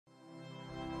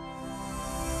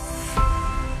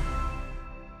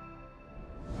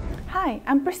Hi,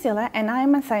 I'm Priscila and I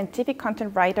am a scientific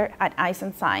content writer at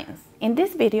Izon Science. In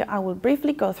this video, I will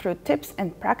briefly go through tips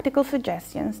and practical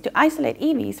suggestions to isolate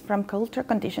EVs from culture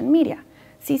conditioned media,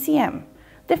 CCM,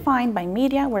 defined by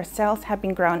media where cells have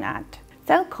been grown at.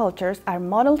 Cell cultures are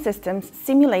model systems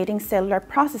simulating cellular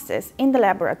processes in the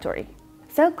laboratory.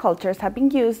 Cell cultures have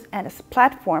been used as a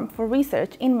platform for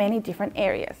research in many different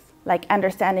areas, like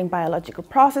understanding biological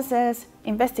processes,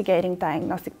 investigating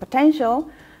diagnostic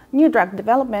potential, new drug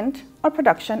development, or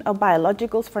production of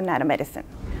biologicals for nanomedicine.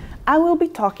 I will be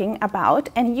talking about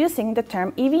and using the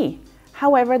term EV.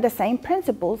 However, the same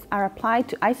principles are applied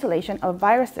to isolation of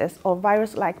viruses or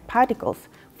virus-like particles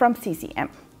from CCM.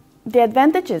 The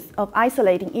advantages of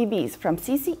isolating EVs from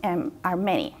CCM are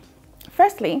many.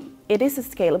 Firstly, it is a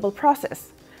scalable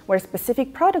process, where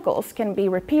specific protocols can be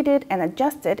repeated and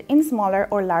adjusted in smaller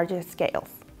or larger scales.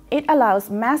 It allows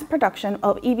mass production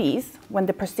of EVs when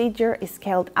the procedure is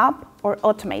scaled up or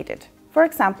automated. For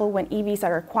example, when EVs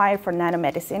are required for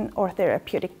nanomedicine or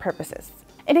therapeutic purposes.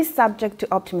 It is subject to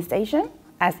optimization,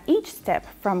 as each step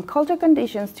from culture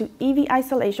conditions to EV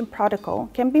isolation protocol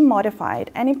can be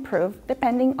modified and improved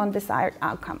depending on desired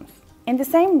outcomes. In the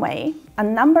same way, a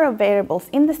number of variables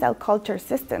in the cell culture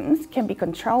systems can be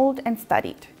controlled and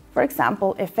studied. For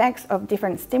example, effects of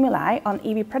different stimuli on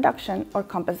EV production or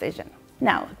composition.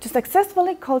 Now, to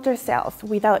successfully culture cells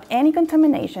without any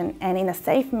contamination and in a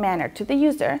safe manner to the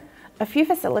user, a few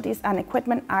facilities and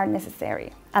equipment are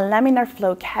necessary. A laminar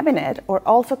flow cabinet, or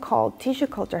also called tissue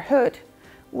culture hood,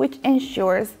 which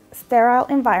ensures sterile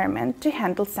environment to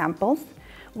handle samples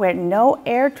where no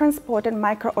air-transported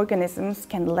microorganisms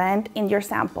can land in your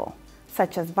sample,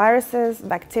 such as viruses,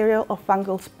 bacterial or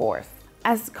fungal spores.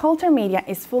 As culture media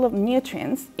is full of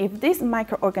nutrients, if these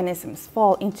microorganisms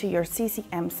fall into your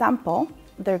CCM sample,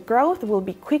 their growth will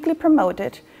be quickly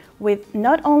promoted, with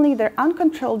not only their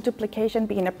uncontrolled duplication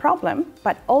being a problem,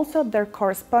 but also their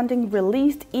corresponding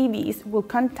released EVs will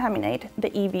contaminate the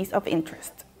EVs of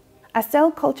interest. A cell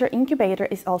culture incubator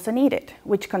is also needed,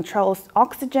 which controls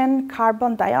oxygen,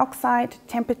 carbon dioxide,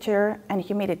 temperature, and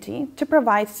humidity to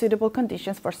provide suitable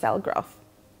conditions for cell growth.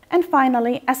 And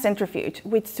finally, a centrifuge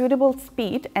with suitable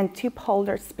speed and tube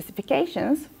holder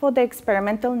specifications for the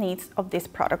experimental needs of this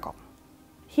protocol.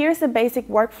 Here's a basic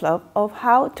workflow of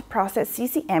how to process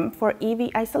CCM for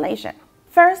EV isolation.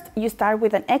 First, you start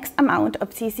with an X amount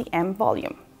of CCM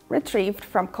volume, retrieved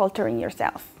from culturing your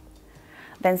cells.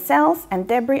 Then cells and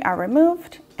debris are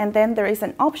removed, and then there is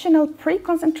an optional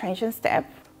pre-concentration step,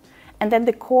 and then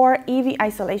the core EV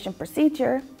isolation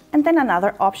procedure, and then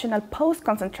another optional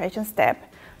post-concentration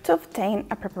step to obtain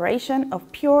a preparation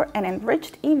of pure and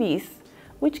enriched EVs,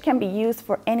 which can be used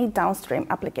for any downstream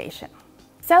application.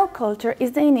 Cell culture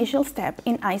is the initial step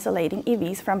in isolating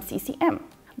EVs from CCM.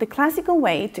 The classical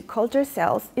way to culture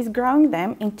cells is growing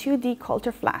them in 2D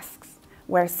culture flasks,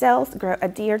 where cells grow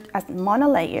adhered as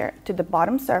monolayer to the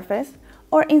bottom surface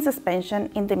or in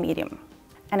suspension in the medium.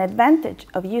 An advantage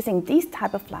of using these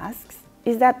type of flasks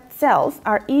is that cells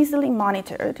are easily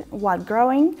monitored while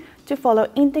growing to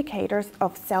follow indicators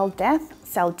of cell death,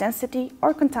 cell density,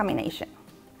 or contamination.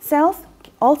 Cells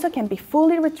also can be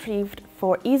fully retrieved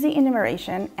for easy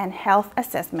enumeration and health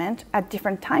assessment at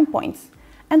different time points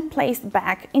and placed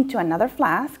back into another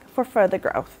flask for further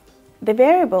growth. The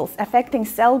variables affecting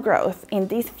cell growth in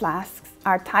these flasks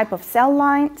are type of cell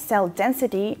line, cell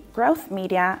density, growth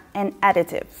media, and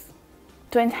additives.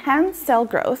 To enhance cell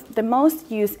growth, the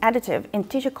most used additive in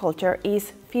tissue culture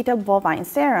is fetal bovine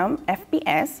serum,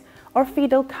 FBS, or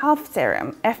fetal calf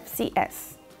serum,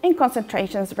 FCS, in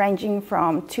concentrations ranging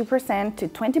from 2% to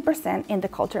 20% in the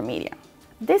culture media.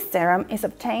 This serum is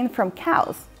obtained from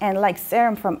cows and, like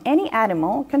serum from any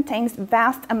animal, contains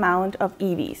vast amount of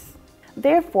EVs.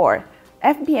 Therefore,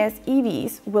 FBS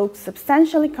EVs will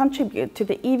substantially contribute to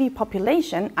the EV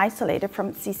population isolated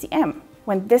from CCM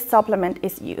when this supplement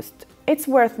is used. It's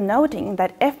worth noting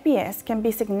that FBS can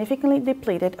be significantly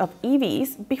depleted of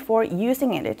EVs before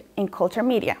using it in culture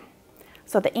media,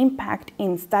 so the impact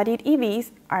in studied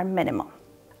EVs are minimal.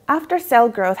 After cell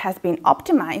growth has been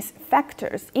optimized,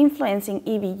 factors influencing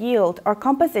EV yield or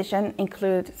composition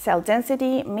include cell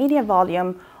density, media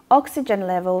volume, oxygen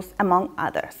levels, among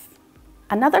others.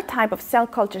 Another type of cell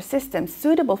culture system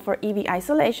suitable for EV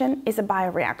isolation is a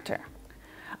bioreactor.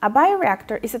 A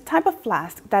bioreactor is a type of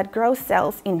flask that grows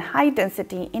cells in high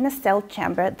density in a cell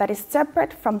chamber that is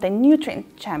separate from the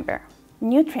nutrient chamber.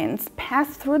 Nutrients pass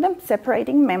through the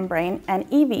separating membrane, and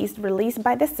EVs released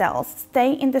by the cells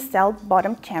stay in the cell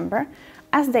bottom chamber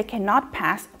as they cannot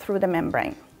pass through the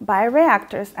membrane.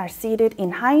 Bioreactors are seated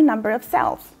in high number of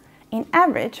cells, in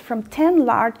average from 10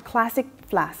 large classic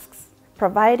flasks,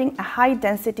 providing a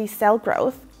high-density cell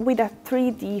growth with a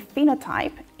 3D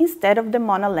phenotype instead of the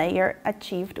monolayer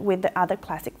achieved with the other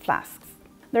classic flasks.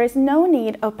 There is no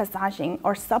need of passaging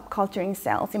or subculturing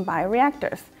cells in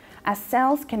bioreactors, as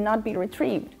cells cannot be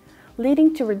retrieved,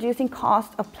 leading to reducing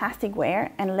cost of plastic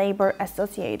wear and labor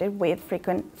associated with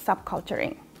frequent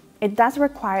subculturing. It does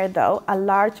require, though, a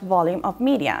large volume of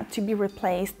media to be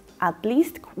replaced at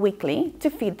least weekly to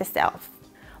feed the cells.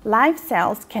 Live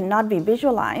cells cannot be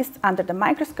visualized under the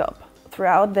microscope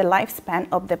throughout the lifespan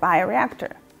of the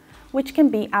bioreactor, which can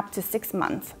be up to 6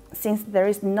 months, since there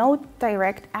is no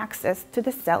direct access to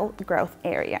the cell growth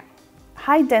area.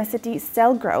 High-density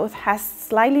cell growth has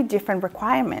slightly different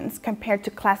requirements compared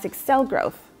to classic cell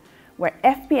growth, where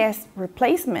FPS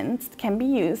replacements can be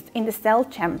used in the cell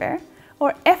chamber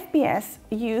or FPS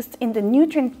used in the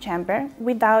nutrient chamber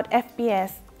without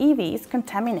FPS EVs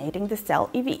contaminating the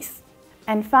cell EVs.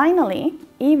 And finally,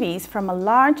 EVs from a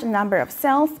large number of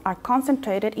cells are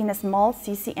concentrated in a small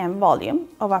CCM volume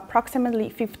of approximately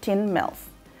 15 mL,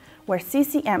 where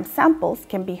CCM samples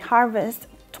can be harvested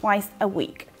twice a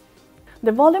week.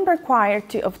 The volume required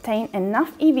to obtain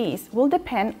enough EVs will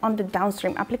depend on the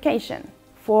downstream application.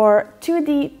 For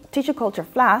 2D tissue culture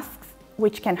flasks,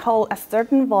 which can hold a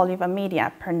certain volume of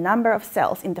media per number of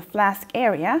cells in the flask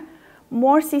area,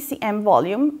 more CCM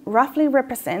volume roughly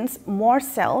represents more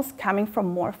cells coming from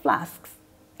more flasks.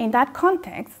 In that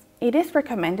context, it is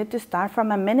recommended to start from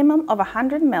a minimum of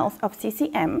 100 mL of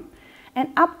CCM and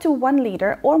up to 1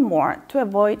 liter or more to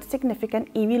avoid significant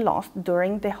EV loss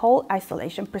during the whole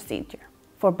isolation procedure.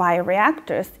 For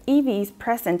bioreactors, EVs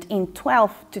present in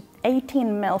 12 to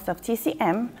 18 mL of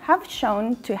CCM have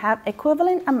shown to have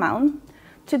equivalent amount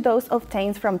to those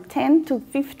obtained from 10 to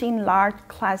 15 large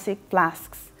classic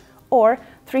flasks, or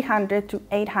 300 to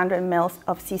 800 mL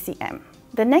of CCM.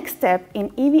 The next step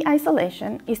in EV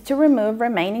isolation is to remove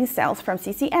remaining cells from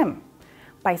CCM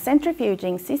by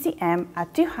centrifuging CCM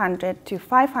at 200 to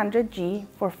 500 G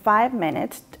for 5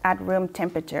 minutes at room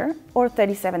temperature or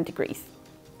 37 degrees.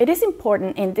 It is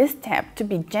important in this step to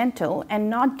be gentle and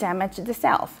not damage the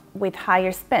cells with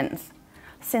higher spins,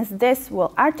 since this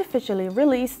will artificially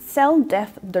release cell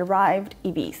death-derived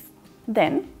EVs.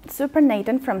 Then,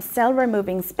 supernatant from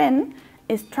cell-removing spin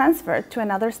is transferred to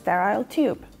another sterile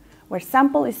tube, where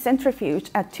sample is centrifuged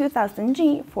at 2000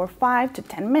 G for 5 to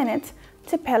 10 minutes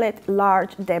to pellet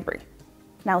large debris.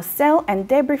 Now cell and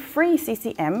debris-free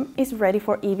CCM is ready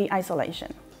for EV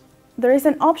isolation. There is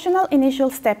an optional initial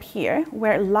step here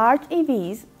where large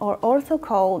EVs, or also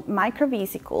called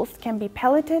microvesicles, can be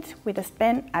pelleted with a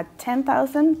spin at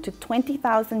 10,000 to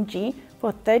 20,000 G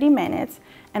for 30 minutes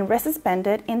and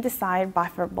resuspended in desired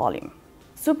buffer volume.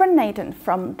 Supernatant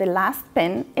from the last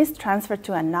spin is transferred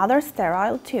to another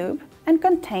sterile tube and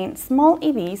contains small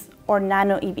EVs or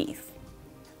nano EVs.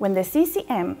 When the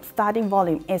CCM starting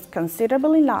volume is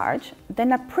considerably large,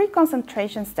 then a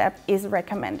pre-concentration step is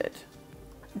recommended.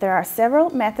 There are several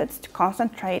methods to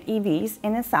concentrate EVs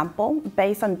in a sample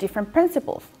based on different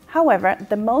principles. However,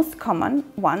 the most common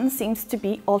one seems to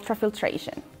be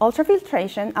ultrafiltration.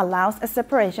 Ultrafiltration allows a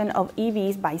separation of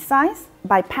EVs by size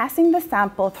by passing the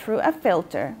sample through a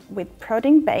filter with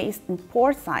protein-based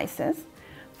pore sizes,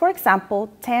 for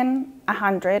example 10,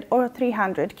 100 or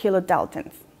 300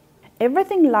 kilodaltons.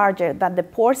 Everything larger than the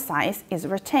pore size is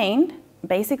retained,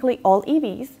 basically all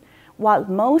EVs, while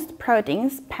most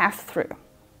proteins pass through.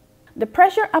 The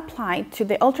pressure applied to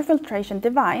the ultrafiltration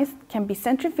device can be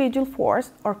centrifugal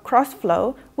force or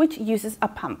cross-flow, which uses a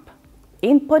pump.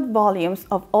 Input volumes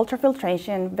of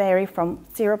ultrafiltration vary from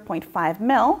 0.5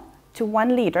 ml to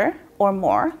 1 liter or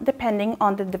more, depending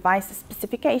on the device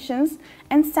specifications,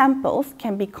 and samples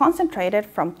can be concentrated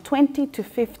from 20 to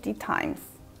 50 times.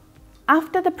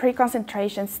 After the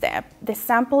pre-concentration step, the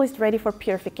sample is ready for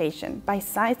purification by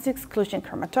size exclusion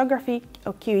chromatography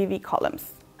or QEV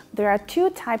columns. There are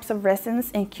 2 types of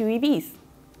resins in QEVs.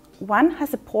 One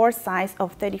has a pore size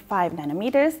of 35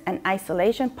 nanometers and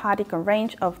isolation particle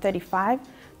range of 35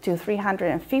 to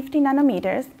 350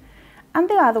 nanometers, and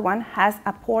the other one has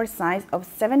a pore size of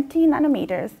 70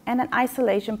 nanometers and an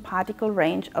isolation particle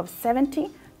range of 70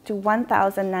 to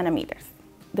 1000 nanometers.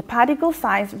 The particle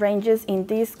size ranges in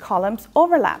these columns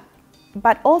overlap,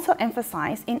 but also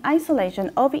emphasize in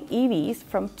isolation of EVs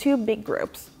from 2 big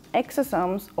groups,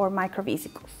 exosomes or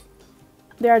microvesicles.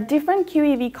 There are different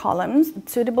QEV columns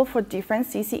suitable for different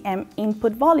CCM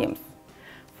input volumes.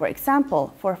 For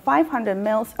example, for 500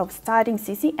 mL of starting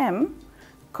CCM,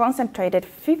 concentrated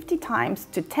 50 times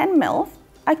to 10 mL,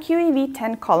 a QEV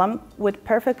 10 column would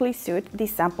perfectly suit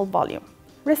this sample volume,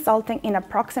 resulting in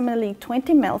approximately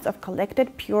 20 mL of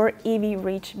collected pure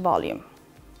EV-rich volume.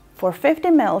 For 50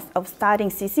 ml of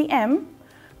starting CCM,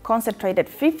 concentrated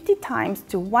 50 times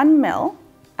to 1 ml,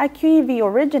 a QEV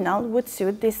original would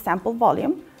suit this sample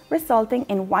volume, resulting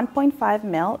in 1.5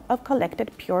 ml of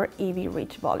collected pure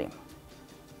EV-rich volume.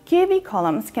 QEV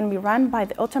columns can be run by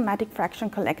the automatic fraction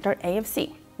collector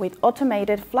AFC, with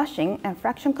automated flushing and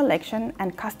fraction collection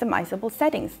and customizable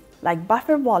settings, like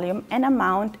buffer volume and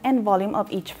amount and volume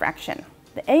of each fraction.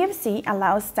 The AFC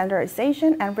allows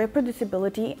standardization and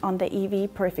reproducibility on the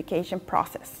EV purification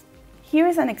process. Here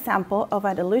is an example of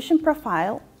a dilution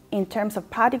profile in terms of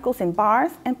particles in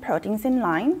bars and proteins in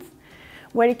lines,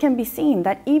 where it can be seen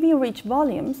that EV-rich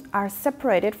volumes are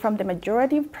separated from the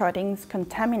majority of proteins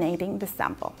contaminating the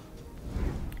sample.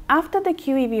 After the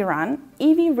QEV run,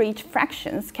 EV-rich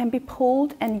fractions can be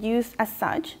pulled and used as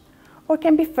such, or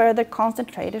can be further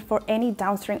concentrated for any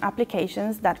downstream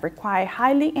applications that require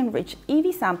highly enriched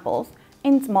EV samples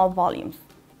in small volumes.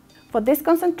 For this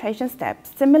concentration step,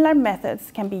 similar methods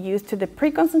can be used to the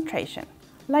pre-concentration,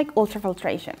 like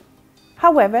ultrafiltration.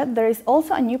 However, there is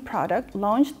also a new product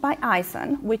launched by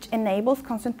Izon which enables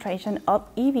concentration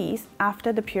of EVs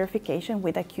after the purification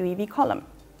with a QEV column.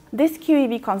 This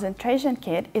QEV concentration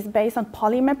kit is based on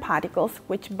polymer particles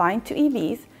which bind to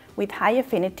EVs with high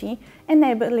affinity,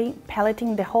 enabling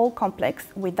pelleting the whole complex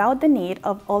without the need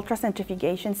of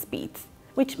ultracentrifugation speeds,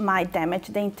 which might damage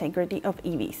the integrity of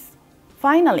EVs.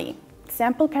 Finally,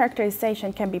 sample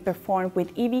characterization can be performed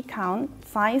with EV count,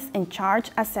 size, and charge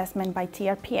assessment by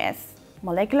TRPS.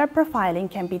 Molecular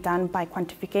profiling can be done by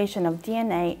quantification of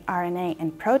DNA, RNA,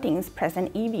 and proteins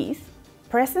present in EVs.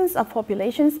 Presence of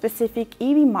population-specific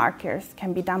EV markers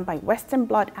can be done by Western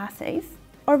blot assays,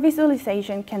 or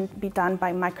visualization can be done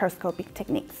by microscopic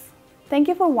techniques. Thank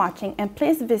you for watching, and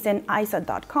please visit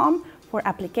izon.com for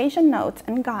application notes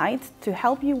and guides to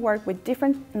help you work with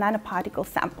different nanoparticle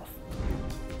samples.